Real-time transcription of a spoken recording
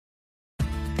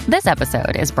This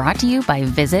episode is brought to you by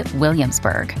Visit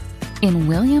Williamsburg. In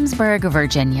Williamsburg,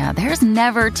 Virginia, there's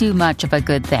never too much of a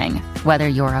good thing. Whether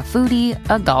you're a foodie,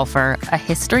 a golfer, a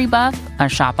history buff, a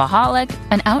shopaholic,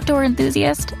 an outdoor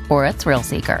enthusiast, or a thrill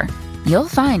seeker, you'll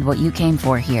find what you came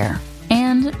for here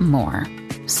and more.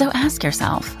 So ask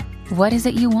yourself, what is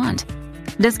it you want?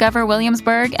 Discover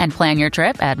Williamsburg and plan your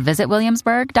trip at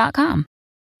visitwilliamsburg.com.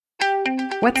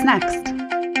 What's next?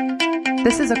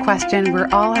 This is a question we're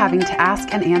all having to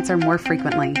ask and answer more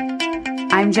frequently.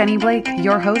 I'm Jenny Blake,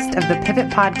 your host of the Pivot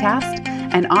Podcast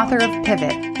and author of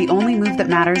Pivot, The Only Move That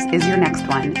Matters Is Your Next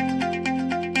One.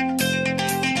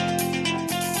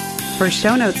 For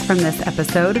show notes from this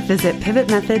episode, visit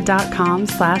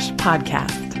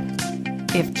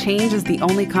pivotmethod.com/podcast. If change is the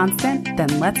only constant,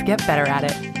 then let's get better at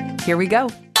it. Here we go.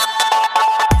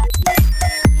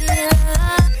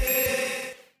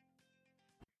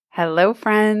 Hello,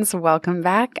 friends. Welcome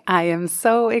back. I am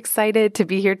so excited to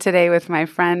be here today with my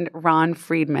friend, Ron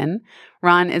Friedman.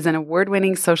 Ron is an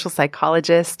award-winning social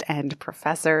psychologist and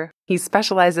professor. He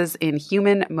specializes in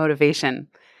human motivation.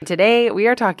 Today, we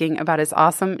are talking about his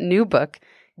awesome new book,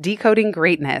 Decoding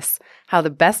Greatness: How the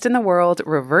Best in the World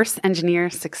Reverse Engineer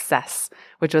Success,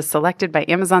 which was selected by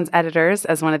Amazon's editors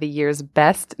as one of the year's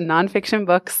best nonfiction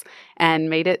books and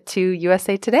made it to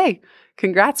USA Today.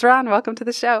 Congrats, Ron. Welcome to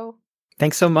the show.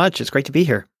 Thanks so much. It's great to be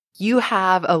here. You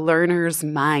have a learner's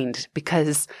mind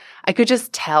because I could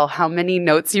just tell how many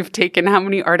notes you've taken, how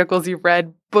many articles you've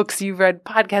read, books you've read,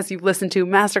 podcasts you've listened to,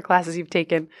 master classes you've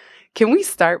taken. Can we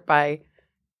start by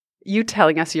you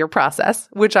telling us your process,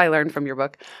 which I learned from your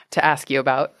book to ask you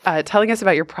about, telling us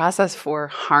about your process for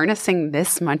harnessing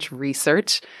this much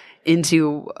research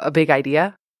into a big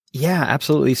idea? Yeah,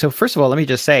 absolutely. So first of all, let me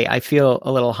just say, I feel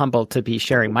a little humbled to be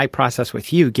sharing my process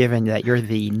with you, given that you're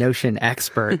the Notion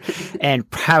expert and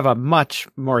have a much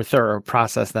more thorough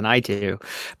process than I do.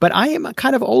 But I am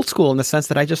kind of old school in the sense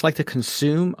that I just like to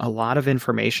consume a lot of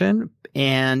information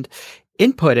and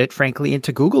input it, frankly,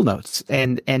 into Google Notes.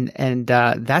 And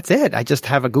that's it. I just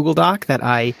have a Google Doc that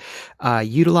I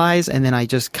utilize, and then I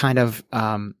just kind of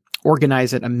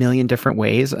organize it a million different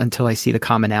ways until I see the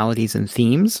commonalities and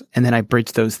themes. And then I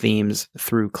bridge those themes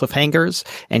through cliffhangers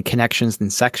and connections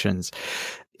and sections.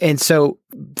 And so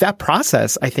that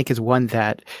process, I think, is one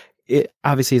that it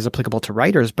obviously is applicable to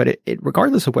writers, but it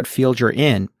regardless of what field you're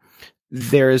in,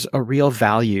 there's a real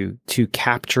value to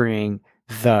capturing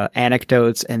the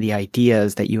anecdotes and the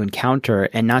ideas that you encounter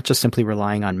and not just simply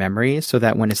relying on memory, so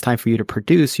that when it's time for you to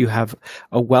produce, you have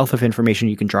a wealth of information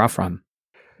you can draw from.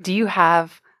 Do you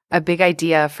have a big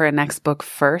idea for a next book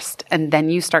first, and then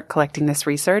you start collecting this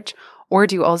research? Or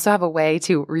do you also have a way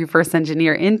to reverse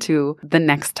engineer into the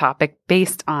next topic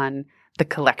based on the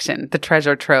collection, the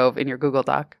treasure trove in your Google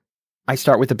Doc? I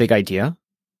start with the big idea,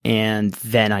 and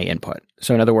then I input.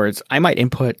 So in other words, I might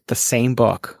input the same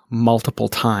book multiple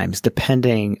times,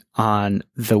 depending on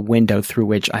the window through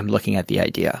which I'm looking at the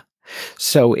idea.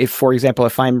 So if, for example,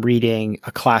 if I'm reading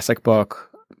a classic book,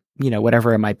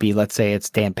 whatever it might be, let's say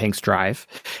it's Dan Pink's Drive,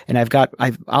 and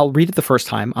I'll read it the first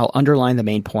time. I'll underline the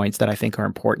main points that I think are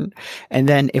important. And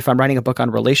then if I'm writing a book on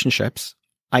relationships,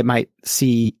 I might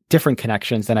see different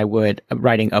connections than I would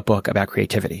writing a book about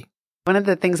creativity. One of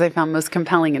the things I found most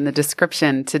compelling in the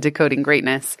description to Decoding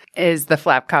Greatness is the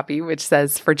flap copy, which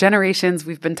says, "For generations,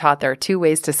 we've been taught there are two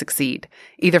ways to succeed,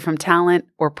 either from talent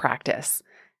or practice."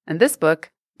 And this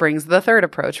book brings the third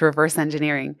approach, reverse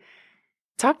engineering.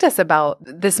 Talk to us about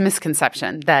this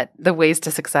misconception that the ways to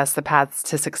success, the paths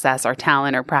to success are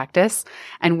talent or practice,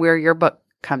 and where your book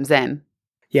comes in.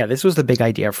 Yeah, this was the big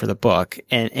idea for the book.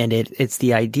 And it's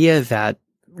the idea that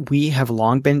we have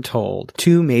long been told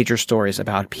two major stories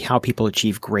about how people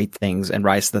achieve great things and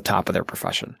rise to the top of their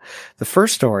profession. The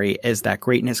first story is that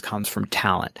greatness comes from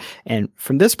talent. And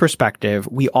from this perspective,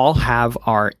 we all have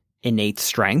our innate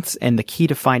strengths. And the key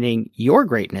to finding your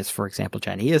greatness, for example,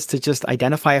 Jenny, is to just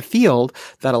identify a field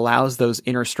that allows those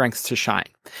inner strengths to shine.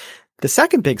 The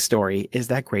second big story is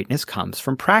that greatness comes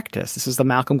from practice. This is the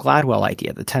Malcolm Gladwell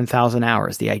idea, the 10,000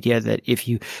 hours, the idea that if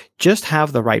you just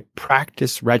have the right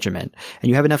practice regimen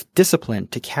and you have enough discipline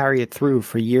to carry it through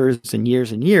for years and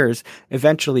years and years,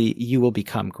 eventually you will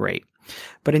become great.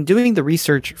 But in doing the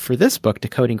research for this book,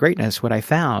 Decoding Greatness, what I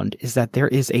found is that there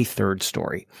is a third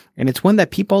story. And it's one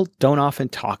that people don't often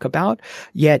talk about,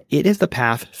 yet it is the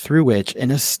path through which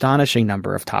an astonishing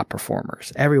number of top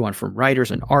performers, everyone from writers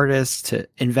and artists to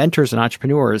inventors and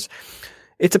entrepreneurs,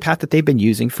 it's a path that they've been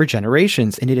using for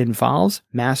generations, and it involves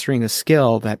mastering a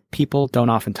skill that people don't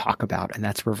often talk about, and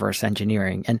that's reverse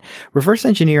engineering. And reverse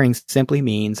engineering simply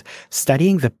means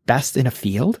studying the best in a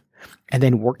field and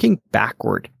then working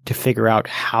backward to figure out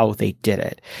how they did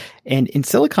it. And in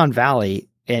Silicon Valley,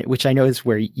 which I know is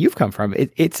where you've come from,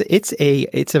 it's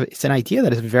an idea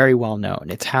that is very well known.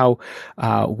 It's how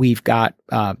we've got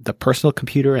the personal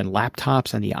computer and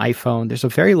laptops and the iPhone. There's a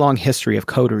very long history of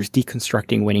coders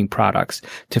deconstructing winning products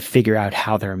to figure out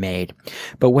how they're made.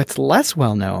 But what's less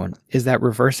well known is that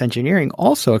reverse engineering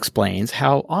also explains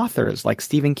how authors like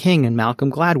Stephen King and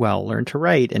Malcolm Gladwell learned to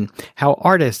write, and how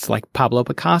artists like Pablo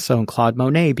Picasso and Claude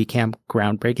Monet became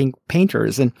groundbreaking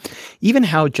painters, and even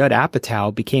how Judd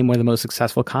Apatow became one of the most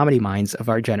successful comedy minds of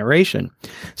our generation.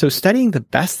 So studying the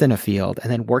best in a field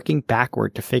and then working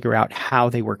backward to figure out how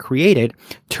they were created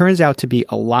turns out to be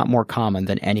a lot more common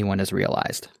than anyone has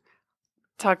realized.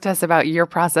 Talk to us about your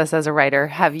process as a writer.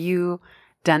 Have you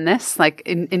done this? Like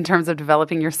in terms of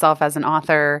developing yourself as an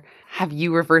author, have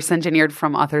you reverse engineered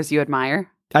from authors you admire?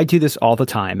 I do this all the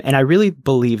time. And I really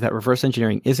believe that reverse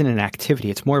engineering isn't an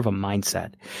activity. It's more of a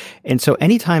mindset. And so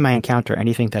anytime I encounter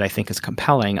anything that I think is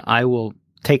compelling, I will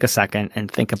take a second and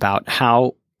think about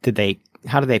how did they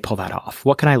pull that off?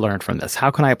 What can I learn from this? How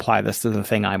can I apply this to the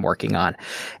thing I'm working on?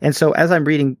 And so as I'm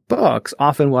reading books,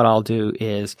 often what I'll do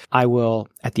is I will,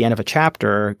 at the end of a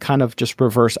chapter, kind of just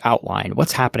reverse outline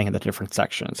what's happening in the different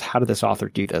sections. How did this author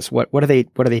do this? What are they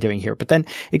doing here? But then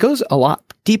it goes a lot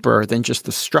deeper than just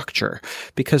the structure,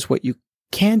 because what you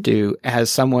can do as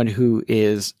someone who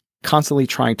is constantly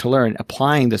trying to learn,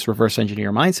 applying this reverse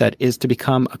engineer mindset, is to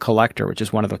become a collector, which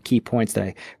is one of the key points that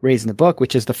I raise in the book,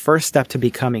 which is the first step to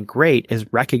becoming great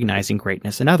is recognizing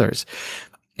greatness in others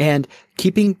and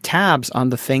keeping tabs on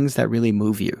the things that really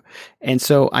move you. And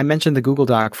so I mentioned the Google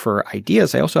Doc for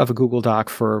ideas. I also have a Google Doc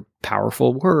for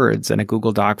powerful words and a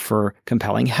Google Doc for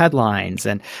compelling headlines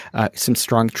and some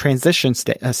strong transition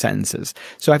sentences.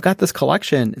 So I've got this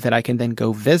collection that I can then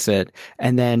go visit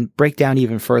and then break down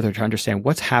even further to understand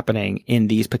what's happening in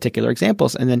these particular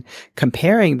examples, and then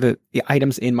comparing the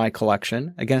items in my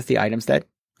collection against the items that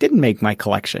didn't make my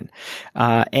collection.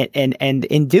 And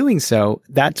in doing so,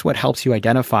 that's what helps you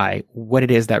identify what it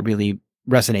is that really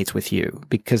resonates with you,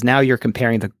 because now you're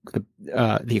comparing the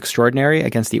extraordinary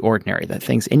against the ordinary, the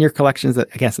things in your collections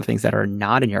against the things that are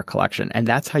not in your collection. And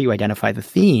that's how you identify the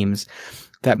themes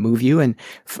that move you and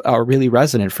are really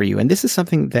resonant for you. And this is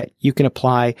something that you can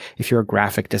apply if you're a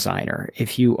graphic designer,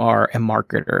 if you are a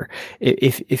marketer,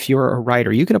 if you're a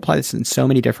writer. You can apply this in so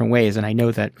many different ways. And I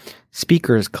know that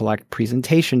speakers collect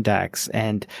presentation decks.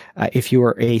 And if you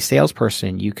are a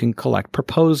salesperson, you can collect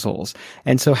proposals.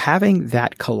 And so having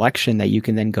that collection that you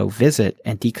can then go visit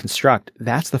and deconstruct,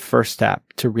 that's the first step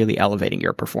to really elevating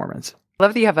your performance. I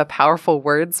love that you have a powerful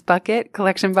words bucket,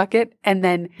 collection bucket, and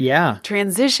then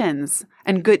transitions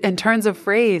and good and turns of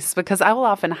phrase, because I will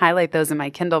often highlight those in my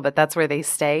Kindle, but that's where they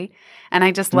stay. And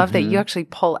I just love that you actually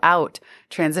pull out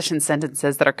transition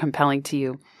sentences that are compelling to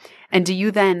you. And do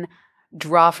you then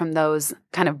draw from those,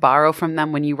 kind of borrow from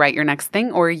them when you write your next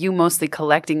thing, or are you mostly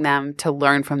collecting them to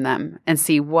learn from them and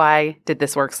see why did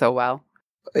this work so well?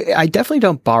 I definitely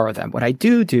don't borrow them. What I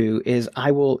do is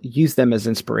I will use them as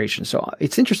inspiration. So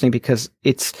it's interesting because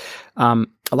it's a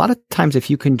lot of times if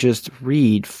you can just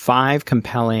read 5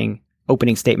 compelling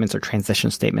opening statements or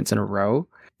transition statements in a row,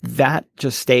 that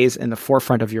just stays in the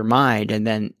forefront of your mind, and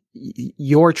then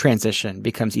your transition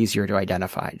becomes easier to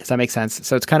identify. Does that make sense?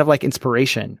 So it's kind of like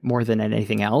inspiration more than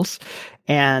anything else.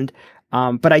 And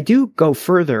but I do go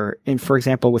further. And for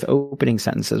example, with opening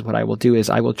sentences, what I will do is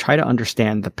I will try to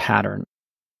understand the pattern.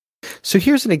 So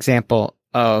here's an example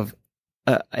of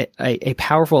a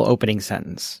powerful opening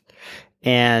sentence.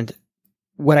 And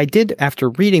what I did after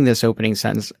reading this opening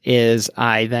sentence is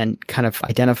I then kind of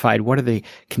identified what are the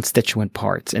constituent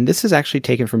parts. And this is actually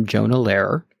taken from Jonah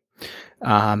Lehrer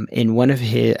in one of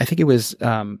his, I think it was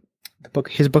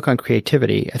his book on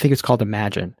creativity. I think it's called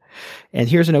Imagine. And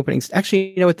here's an opening.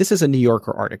 Actually, you know what? This is a New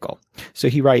Yorker article. So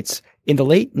he writes, in the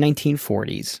late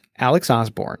 1940s, Alex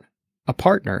Osborne, a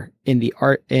partner in the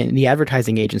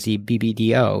advertising agency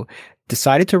BBDO,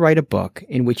 decided to write a book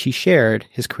in which he shared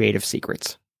his creative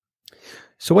secrets.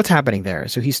 So what's happening there?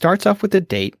 So he starts off with a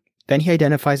date, then he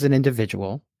identifies an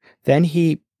individual, then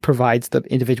he provides the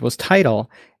individual's title,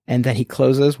 and then he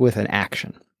closes with an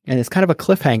action. And it's kind of a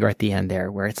cliffhanger at the end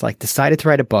there, where it's like decided to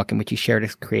write a book in which he shared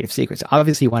his creative secrets.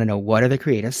 Obviously, you want to know what are the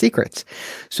creative secrets.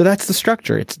 So that's the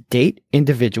structure. It's date,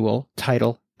 individual,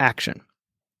 title, action.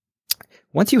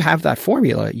 Once you have that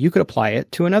formula, you could apply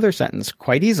it to another sentence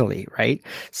quite easily, right?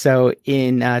 So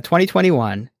in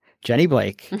 2021, Jenny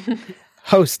Blake,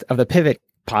 host of the Pivot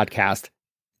podcast,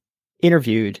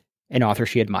 interviewed an author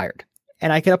she admired.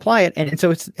 and I can apply it. And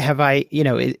so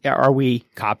are we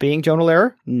copying Jonah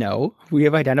Lehrer? No, we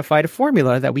have identified a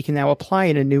formula that we can now apply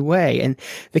in a new way. And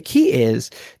the key is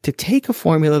to take a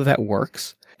formula that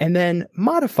works and then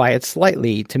modify it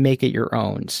slightly to make it your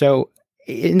own. So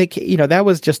that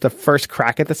was just the first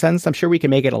crack at the sentence. I'm sure we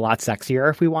can make it a lot sexier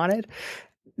if we wanted.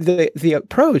 The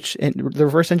approach and the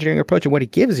reverse engineering approach and what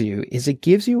it gives you is it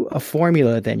gives you a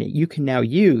formula that you can now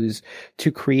use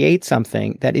to create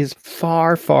something that is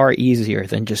far, far easier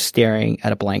than just staring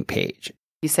at a blank page.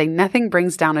 You say nothing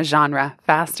brings down a genre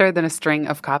faster than a string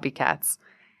of copycats.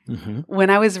 Mm-hmm.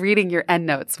 When I was reading your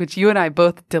endnotes, which you and I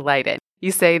both delighted,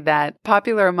 you say that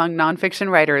popular among nonfiction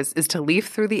writers is to leaf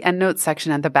through the endnotes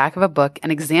section at the back of a book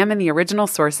and examine the original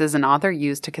sources an author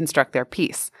used to construct their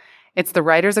piece. It's the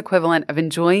writer's equivalent of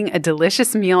enjoying a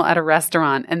delicious meal at a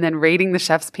restaurant and then raiding the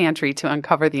chef's pantry to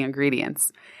uncover the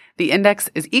ingredients. The index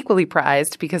is equally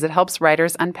prized because it helps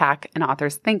writers unpack an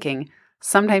author's thinking,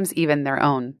 sometimes even their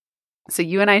own. So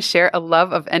you and I share a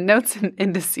love of endnotes and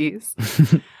indices.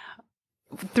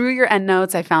 Through your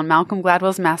endnotes, I found Malcolm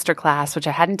Gladwell's masterclass, which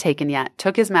I hadn't taken yet,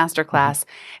 took his masterclass.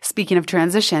 Speaking of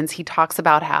transitions, he talks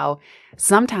about how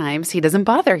sometimes he doesn't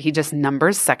bother. He just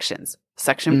numbers sections.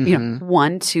 Section,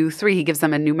 1, 2, 3. He gives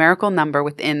them a numerical number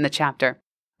within the chapter.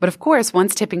 But of course,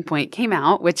 once Tipping Point came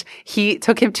out, which he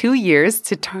took him 2 years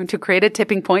to create a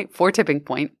tipping point for Tipping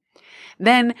Point,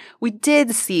 then we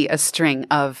did see a string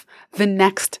of the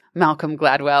next Malcolm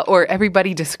Gladwell, or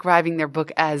everybody describing their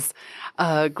book as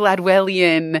a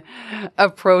Gladwellian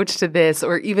approach to this,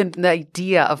 or even the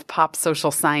idea of pop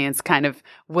social science kind of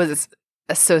was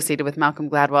associated with Malcolm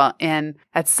Gladwell. And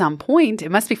at some point,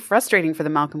 it must be frustrating for the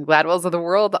Malcolm Gladwells of the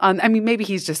world. Maybe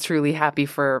he's just truly happy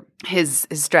for his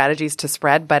strategies to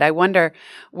spread. But I wonder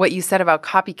what you said about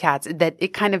copycats, that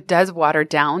it kind of does water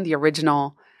down the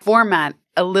original format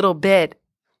a little bit,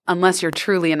 unless you're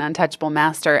truly an untouchable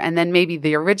master. And then maybe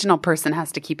the original person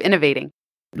has to keep innovating.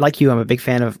 Like you, I'm a big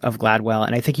fan of Gladwell,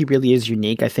 and I think he really is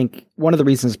unique. I think one of the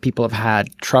reasons people have had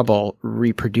trouble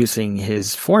reproducing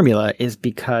his formula is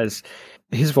because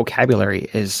his vocabulary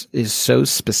is so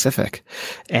specific,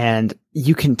 and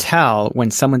you can tell when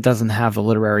someone doesn't have the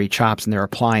literary chops and they're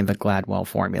applying the Gladwell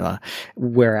formula,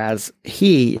 whereas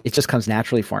it just comes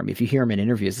naturally for him. If you hear him in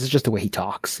interviews, this is just the way he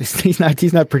talks. He's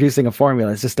not producing a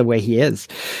formula. It's just the way he is.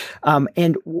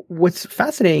 And what's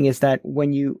fascinating is that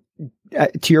when you,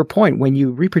 to your point, when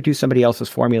you reproduce somebody else's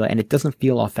formula and it doesn't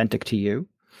feel authentic to you,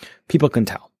 people can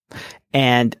tell.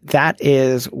 And that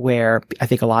is where I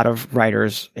think a lot of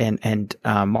writers and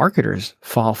marketers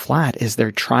fall flat, is they're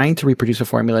trying to reproduce a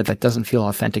formula that doesn't feel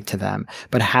authentic to them,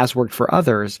 but has worked for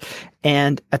others.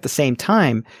 And at the same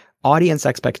time, audience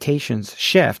expectations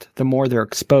shift the more they're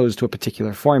exposed to a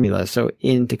particular formula. So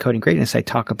in Decoding Greatness, I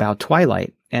talk about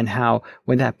Twilight and how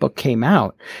when that book came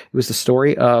out, it was the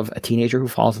story of a teenager who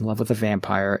falls in love with a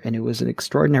vampire, and it was an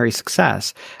extraordinary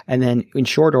success. And then in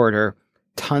short order,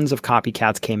 tons of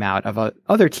copycats came out of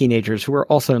other teenagers who were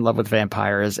also in love with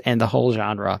vampires, and the whole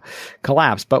genre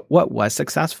collapsed. But what was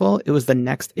successful? It was the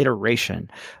next iteration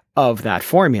of that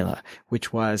formula,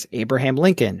 which was Abraham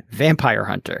Lincoln, Vampire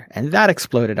Hunter. And that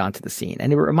exploded onto the scene.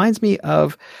 And it reminds me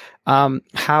of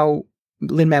how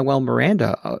Lin-Manuel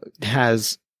Miranda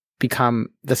has become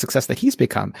the success that he's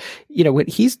become. What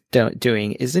he's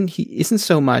doing isn't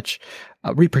so much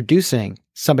reproducing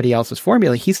somebody else's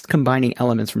formula. He's combining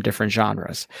elements from different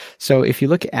genres. So if you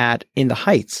look at In the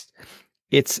Heights,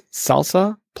 it's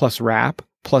salsa plus rap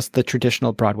plus the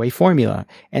traditional Broadway formula.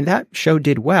 And that show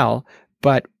did well,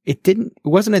 but it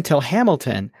wasn't until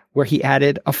Hamilton where he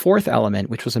added a fourth element,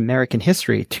 which was American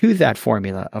history, to that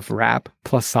formula of rap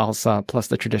plus salsa plus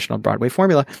the traditional Broadway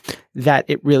formula, that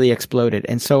it really exploded.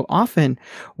 And so often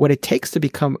what it takes to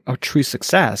become a true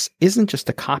success isn't just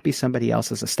to copy somebody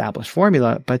else's established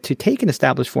formula, but to take an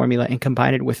established formula and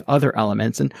combine it with other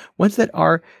elements and ones that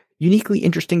are uniquely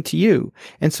interesting to you.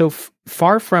 And so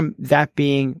far from that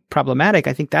being problematic,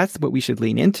 I think that's what we should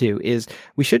lean into, is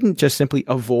we shouldn't just simply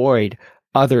avoid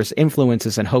others'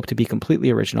 influences and hope to be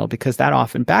completely original, because that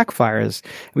often backfires.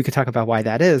 We could talk about why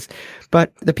that is.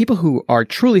 But the people who are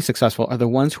truly successful are the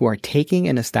ones who are taking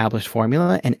an established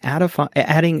formula and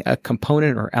adding a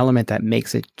component or element that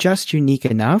makes it just unique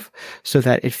enough so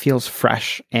that it feels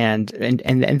fresh. And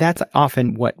that's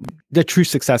often what the true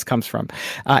success comes from.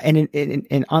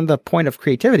 And on the point of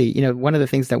creativity, one of the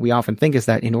things that we often think is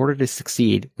that in order to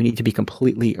succeed, we need to be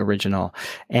completely original.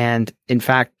 And in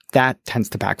fact, that tends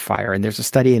to backfire. And there's a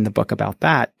study in the book about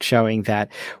that, showing that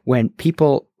when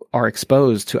people are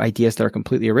exposed to ideas that are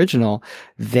completely original,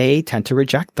 they tend to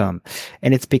reject them.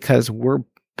 And it's because we're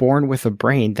born with a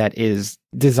brain that is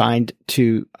designed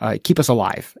to keep us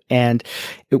alive. And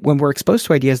when we're exposed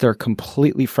to ideas that are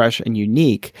completely fresh and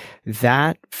unique,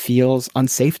 that feels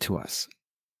unsafe to us.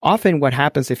 Often what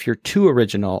happens if you're too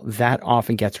original, that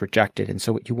often gets rejected. And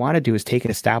so what you want to do is take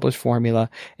an established formula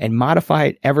and modify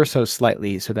it ever so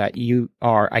slightly so that you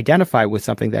are identified with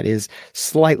something that is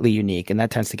slightly unique. And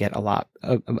that tends to get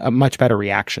a much better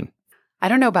reaction. I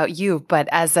don't know about you, but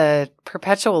as a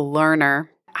perpetual learner,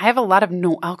 I have a lot of,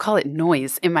 I'll call it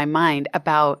noise in my mind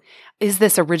about, is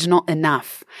this original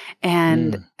enough?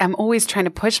 And I'm always trying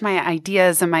to push my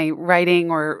ideas in my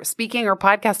writing or speaking or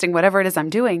podcasting, whatever it is I'm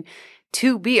doing,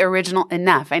 to be original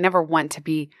enough. I never want to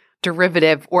be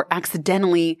derivative or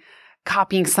accidentally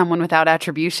copying someone without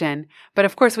attribution. But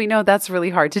of course, we know that's really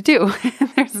hard to do.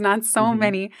 There's not so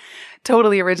many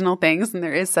totally original things, and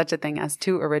there is such a thing as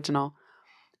too original.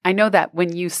 I know that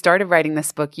when you started writing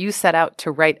this book, you set out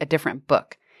to write a different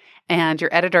book. And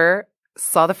your editor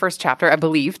saw the first chapter, I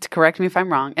believe, to correct me if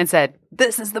I'm wrong, and said,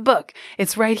 this is the book.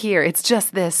 It's right here. It's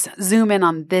just this. Zoom in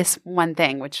on this one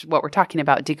thing, which is what we're talking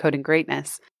about, decoding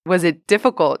greatness. Was it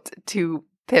difficult to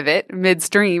pivot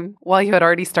midstream while you had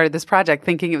already started this project,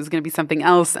 thinking it was going to be something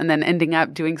else, and then ending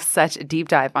up doing such a deep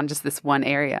dive on just this one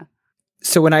area?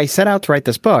 So when I set out to write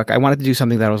this book, I wanted to do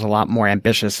something that was a lot more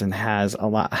ambitious and had a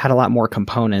lot more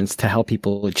components to help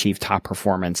people achieve top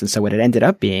performance. And so what it ended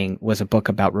up being was a book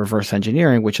about reverse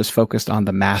engineering, which is focused on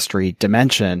the mastery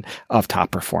dimension of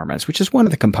top performance, which is one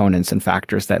of the components and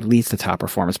factors that leads to top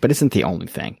performance, but isn't the only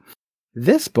thing.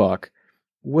 This book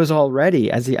was already,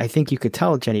 as I think you could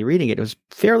tell, Jenny, reading it, it was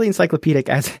fairly encyclopedic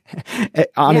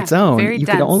on its own. Very you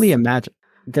dense. could only imagine.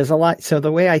 There's a lot. So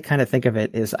the way I kind of think of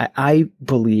it is I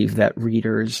believe that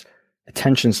readers'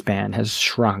 attention span has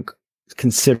shrunk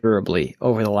considerably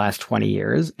over the last 20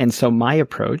 years. And so my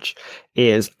approach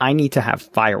is I need to have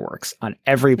fireworks on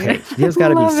every page. There's got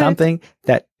to be something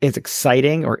that is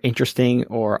exciting or interesting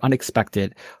or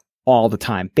unexpected all the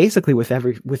time, basically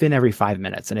within every 5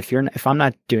 minutes. And if I'm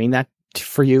not doing that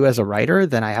for you as a writer,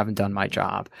 then I haven't done my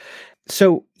job.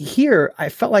 So here I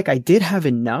felt like I did have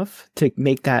enough to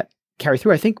make that carry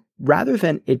through. I think rather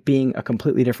than it being a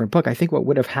completely different book, I think what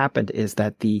would have happened is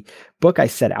that the book I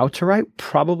set out to write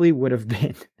probably would have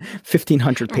been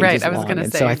 1,500 pages long. Right, I was going to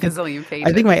say a gazillion pages.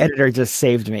 I think my editor just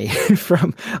saved me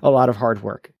from a lot of hard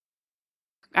work.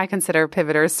 I consider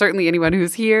pivoters, certainly anyone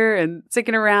who's here and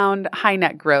sticking around, high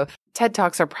net growth. TED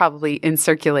Talks are probably in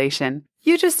circulation.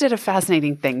 You just did a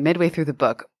fascinating thing midway through the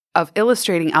book of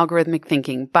illustrating algorithmic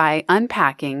thinking by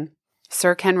unpacking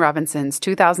Sir Ken Robinson's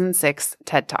 2006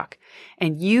 TED Talk.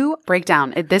 And you break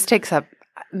down, this takes up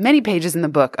many pages in the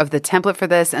book of the template for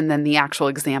this and then the actual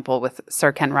example with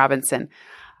Sir Ken Robinson,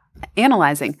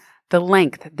 analyzing the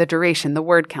length, the duration, the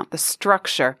word count, the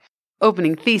structure,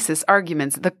 opening thesis,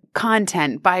 arguments, the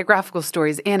content, biographical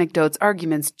stories, anecdotes,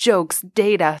 arguments, jokes,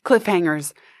 data,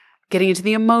 cliffhangers, getting into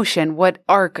the emotion, what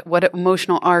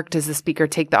emotional arc does the speaker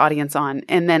take the audience on,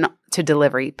 and then to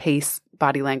delivery, pace,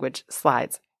 body language,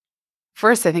 slides.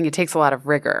 First, I think it takes a lot of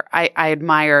rigor. I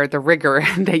admire the rigor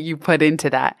that you put into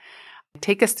that.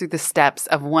 Take us through the steps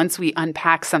of once we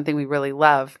unpack something we really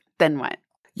love, then what?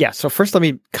 Yeah. So first, let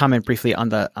me comment briefly on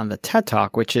the TED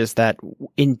Talk, which is that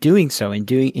in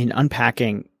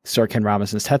unpacking Sir Ken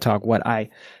Robinson's TED Talk, what I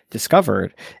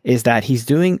discovered is that he's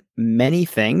doing many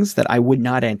things that I would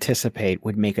not anticipate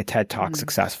would make a TED Talk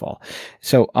successful.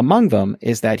 So among them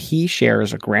is that he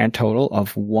shares a grand total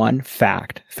of one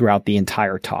fact throughout the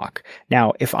entire talk.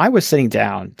 Now, if I was sitting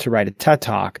down to write a TED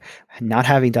Talk, not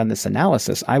having done this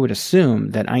analysis, I would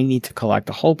assume that I need to collect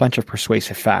a whole bunch of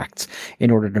persuasive facts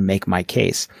in order to make my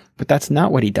case. But that's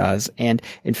not what he does. And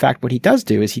in fact, what he does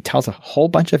do is he tells a whole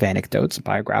bunch of anecdotes,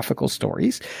 biographical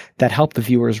stories that help the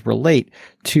viewers relate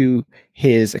to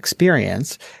his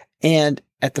experience. And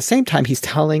at the same time, he's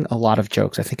telling a lot of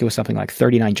jokes. I think it was something like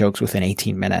 39 jokes within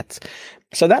 18 minutes.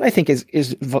 So that I think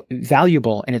is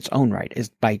valuable in its own right, is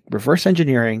by reverse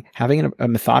engineering, having a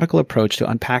methodical approach to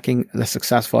unpacking the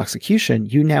successful execution,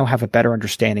 you now have a better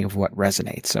understanding of what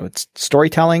resonates. So it's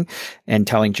storytelling and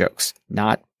telling jokes,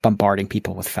 not bombarding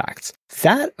people with facts.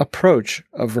 That approach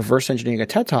of reverse engineering a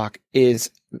TED Talk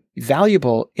is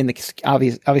valuable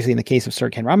obviously in the case of Sir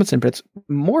Ken Robinson, but it's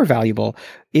more valuable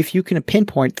if you can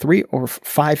pinpoint 3 or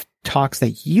 5 talks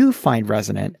that you find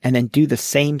resonant and then do the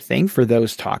same thing for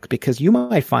those talks, because you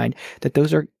might find that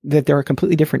there are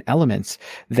completely different elements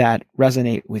that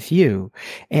resonate with you.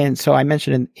 And so I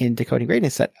mentioned in Decoding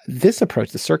Greatness that this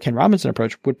approach, the Sir Ken Robinson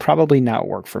approach, would probably not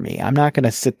work for me. I'm not going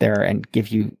to sit there and give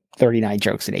you 39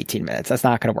 jokes in 18 minutes. That's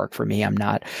not going to work for me.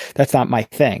 That's not my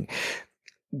thing.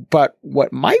 But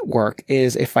what might work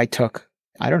is if I took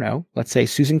I don't know, let's say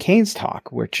Susan Cain's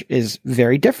talk, which is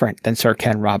very different than Sir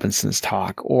Ken Robinson's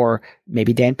talk, or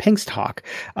maybe Dan Pink's talk.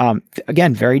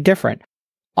 Again, very different.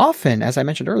 Often, as I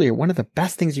mentioned earlier, one of the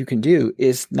best things you can do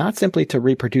is not simply to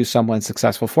reproduce someone's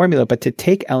successful formula, but to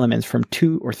take elements from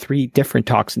 2 or 3 different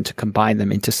talks and to combine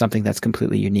them into something that's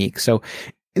completely unique. So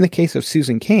in the case of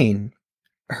Susan Cain,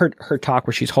 her talk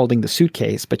where she's holding the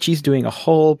suitcase, but she's doing a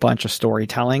whole bunch of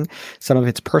storytelling. Some of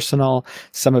it's personal,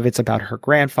 some of it's about her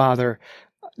grandfather.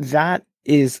 That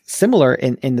is similar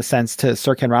in the sense to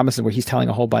Sir Ken Robinson, where he's telling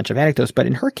a whole bunch of anecdotes. But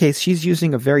in her case, she's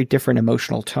using a very different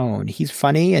emotional tone. He's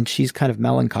funny and she's kind of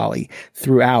melancholy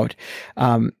throughout.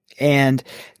 And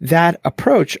that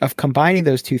approach of combining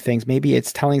those two things, maybe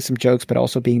it's telling some jokes, but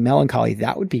also being melancholy,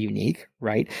 that would be unique,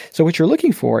 right? So what you're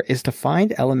looking for is to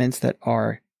find elements that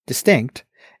are distinct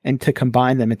and to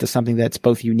combine them into something that's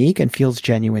both unique and feels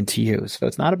genuine to you. So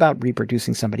it's not about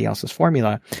reproducing somebody else's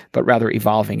formula, but rather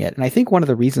evolving it. And I think one of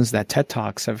the reasons that TED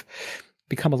Talks have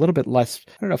become a little bit less,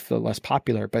 I don't know if they're less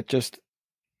popular, but just,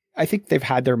 I think they've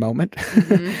had their moment.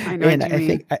 Mm-hmm. I know and what you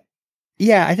mean.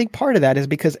 I think part of that is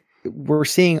because we're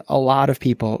seeing a lot of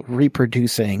people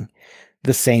reproducing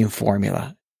the same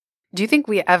formula. Do you think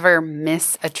we ever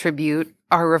misattribute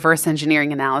our reverse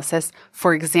engineering analysis?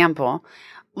 For example,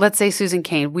 let's say Susan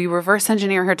Cain, we reverse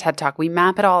engineer her TED Talk, we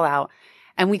map it all out,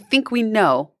 and we think we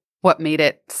know what made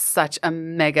it such a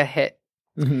mega hit.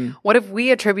 Mm-hmm. What if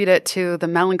we attribute it to the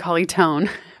melancholy tone?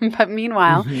 But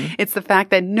meanwhile, it's the fact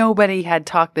that nobody had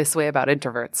talked this way about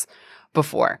introverts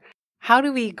before. How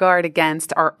do we guard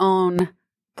against our own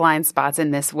blind spots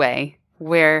in this way,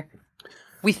 where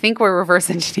we think we're reverse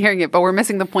engineering it, but we're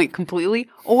missing the point completely,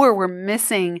 or we're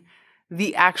missing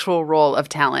the actual role of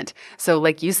talent? So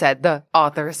like you said, the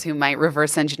authors who might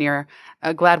reverse engineer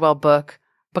a Gladwell book,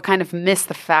 but kind of miss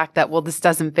the fact that, well, this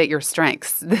doesn't fit your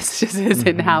strengths. This just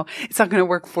isn't how, it's not going to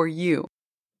work for you.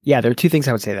 Yeah, there are 2 things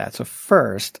I would say that. So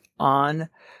first, on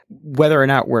whether or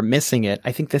not we're missing it,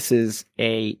 I think this is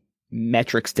a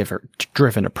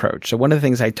metrics-driven approach. So one of the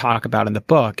things I talk about in the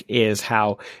book is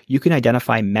how you can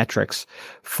identify metrics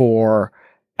for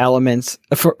elements.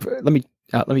 Let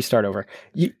me start over.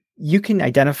 You can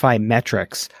identify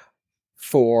metrics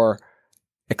for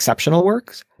exceptional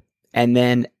works and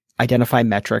then identify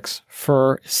metrics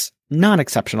for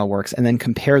non-exceptional works and then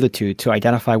compare the two to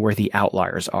identify where the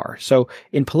outliers are. So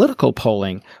in political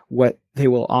polling, what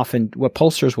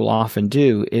pollsters will often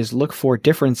do is look for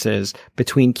differences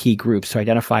between key groups to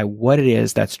identify what it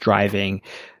is that's driving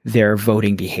their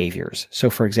voting behaviors.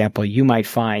 So for example, you might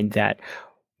find that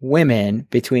women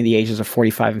between the ages of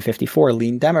 45 and 54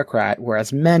 lean Democrat,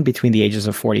 whereas men between the ages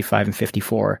of 45 and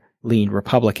 54 lean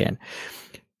Republican.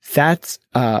 That's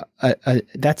a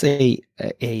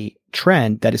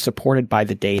trend that is supported by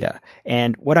the data.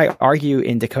 And what I argue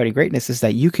in Decoding Greatness is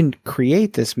that you can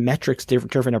create this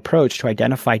metrics-driven approach to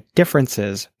identify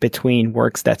differences between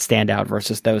works that stand out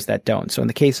versus those that don't. So in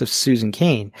the case of Susan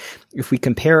Cain, if we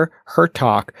compare her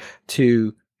talk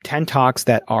to 10 talks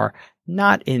that are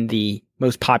not in the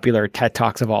most popular TED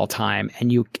Talks of all time,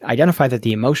 and you identify that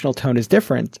the emotional tone is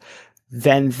different,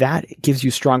 then that gives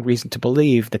you strong reason to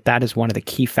believe that that is one of the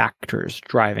key factors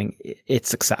driving its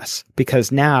success.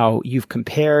 Because now you've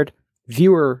compared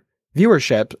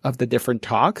viewership of the different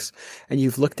talks, and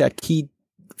you've looked at key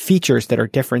features that are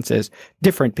different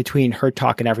between her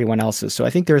talk and everyone else's. So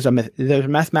I think there's a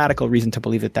mathematical reason to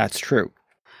believe that that's true.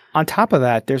 On top of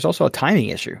that, there's also a timing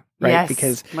issue, right? Yes,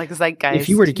 because like zeitgeist. If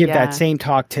you were to give that same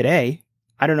talk today,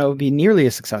 I don't know, it would be nearly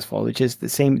as successful, which is the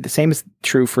same is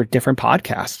true for different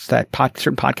podcasts, that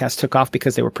certain podcasts took off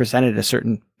because they were presented at a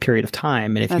certain period of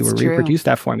time. And if you were to reproduce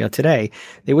that formula today,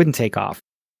 they wouldn't take off.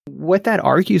 What that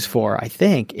argues for, I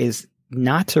think, is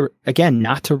not to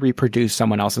reproduce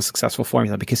someone else's successful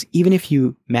formula, because even if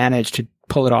you manage to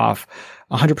pull it off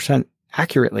 100%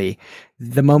 accurately,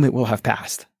 the moment will have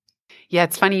passed. Yeah,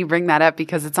 it's funny you bring that up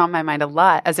because it's on my mind a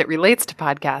lot as it relates to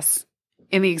podcasts.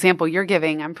 In the example you're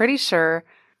giving, I'm pretty sure,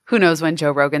 who knows when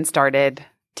Joe Rogan started.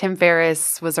 Tim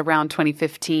Ferriss was around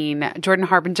 2015. Jordan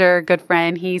Harbinger, good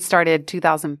friend, he started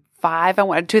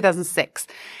 2006.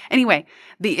 Anyway,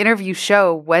 the interview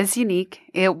show was unique.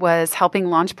 It was helping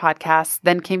launch podcasts.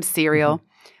 Then came Serial.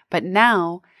 Mm-hmm. But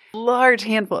now, a large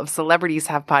handful of celebrities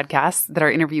have podcasts that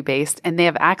are interview-based, and they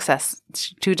have access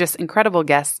to just incredible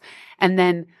guests. And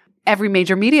then every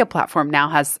major media platform now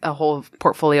has a whole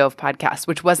portfolio of podcasts,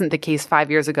 which wasn't the case 5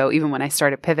 years ago, even when I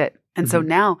started Pivot. And so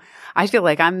now I feel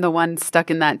like I'm the one stuck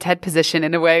in that TED position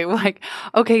in a way, like,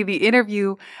 okay, the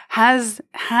interview has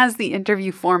the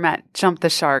interview format jumped the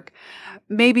shark.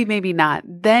 Maybe, maybe not.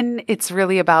 Then it's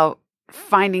really about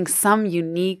finding some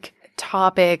unique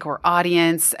topic or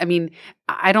audience. I mean,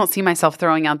 I don't see myself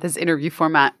throwing out this interview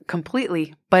format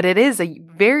completely, but it is a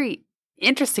very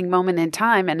interesting moment in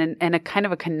time and a kind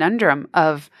of a conundrum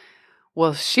of,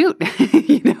 well, shoot,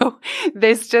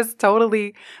 this just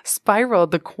totally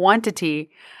spiraled the quantity.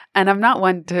 And I'm not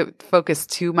one to focus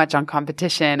too much on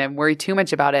competition and worry too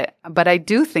much about it. But I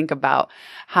do think about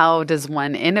how does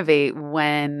one innovate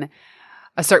when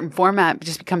a certain format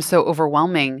just becomes so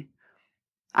overwhelming.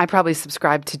 I probably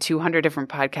subscribe to 200 different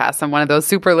podcasts. I'm one of those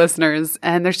super listeners,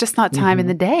 and there's just not time in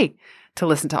the day to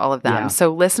listen to all of them. Yeah.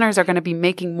 So listeners are going to be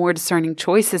making more discerning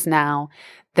choices now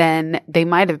than they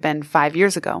might have been 5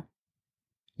 years ago.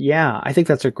 Yeah, I think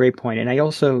that's a great point. And I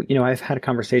also, I've had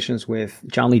conversations with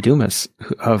John Lee Dumas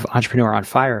of Entrepreneur on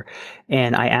Fire,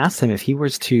 and I asked him if he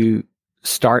was to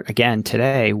start again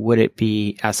today, would it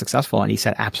be as successful? And he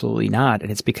said, absolutely not. And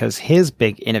it's because his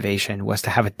big innovation was to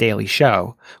have a daily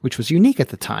show, which was unique at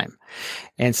the time.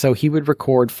 And so he would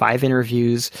record 5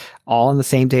 interviews all on the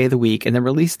same day of the week and then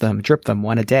release them, drip them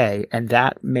one a day. And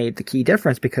that made the key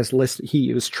difference because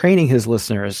he was training his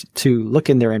listeners to look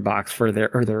in their inbox for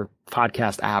their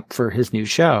podcast app for his new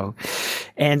show.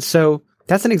 And so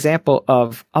that's an example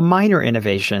of a minor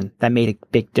innovation that made a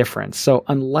big difference. So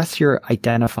unless you're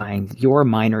identifying your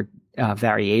minor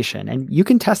variation, and you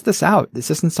can test this out. This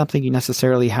isn't something you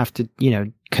necessarily have to,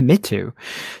 commit to.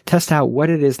 Test out what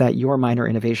it is that your minor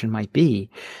innovation might be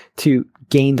to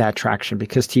gain that traction.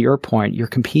 Because to your point, you're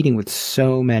competing with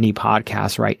so many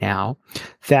podcasts right now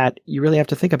that you really have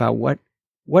to think about what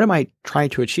am I trying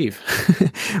to achieve?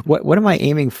 What am I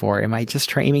aiming for? Am I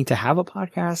just aiming to have a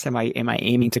podcast? Am I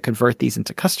aiming to convert these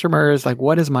into customers? Like,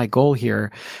 what is my goal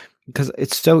here? Because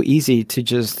it's so easy to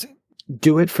just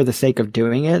do it for the sake of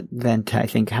doing it than to, I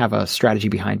think, have a strategy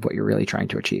behind what you're really trying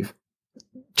to achieve.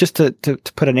 Just to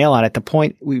put a nail on it, the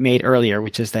point we made earlier,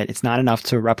 which is that it's not enough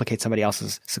to replicate somebody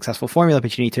else's successful formula,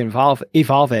 but you need to evolve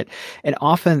it. And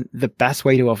often the best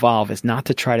way to evolve is not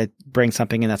to try to bring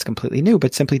something in that's completely new,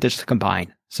 but simply just to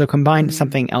combine. So combine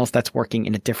something else that's working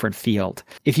in a different field.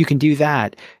 If you can do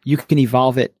that, you can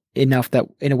evolve it enough that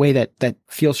in a way that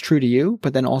feels true to you,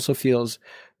 but then also feels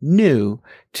new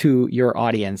to your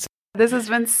audience. This has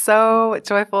been so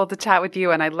joyful to chat with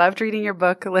you, and I loved reading your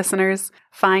book. Listeners,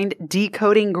 find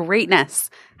Decoding Greatness,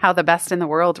 How the Best in the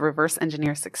World Reverse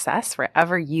Engineer Success,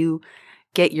 wherever you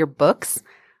get your books.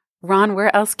 Ron,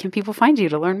 where else can people find you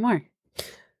to learn more?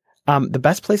 The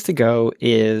best place to go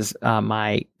is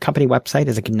my company website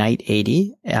is Ignite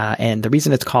 80. And the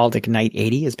reason it's called Ignite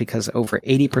 80 is because over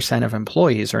 80% of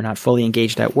employees are not fully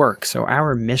engaged at work. So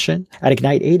our mission at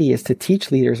Ignite 80 is to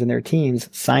teach leaders and their teams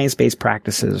science-based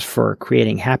practices for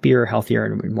creating happier, healthier,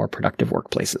 and more productive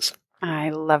workplaces. I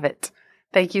love it.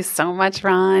 Thank you so much,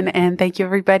 Ron. And thank you,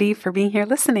 everybody, for being here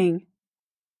listening.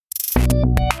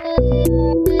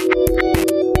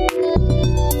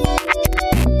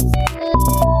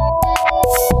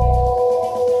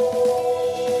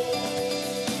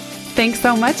 Thanks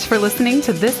so much for listening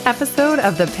to this episode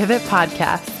of the Pivot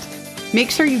Podcast.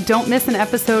 Make sure you don't miss an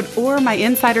episode or my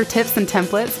insider tips and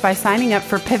templates by signing up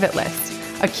for Pivot List,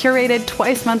 a curated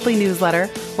twice-monthly newsletter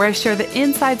where I share the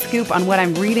inside scoop on what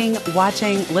I'm reading,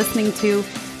 watching, listening to,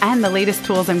 and the latest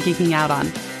tools I'm geeking out on.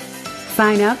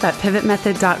 Sign up at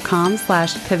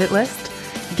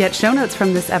pivotmethod.com/pivotlist. Get show notes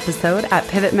from this episode at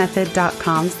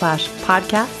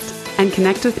pivotmethod.com/podcast and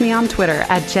connect with me on Twitter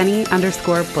at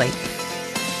Jenny_Blake.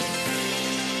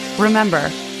 Remember,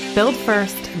 build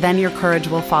first, then your courage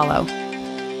will follow.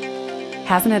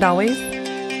 Hasn't it always?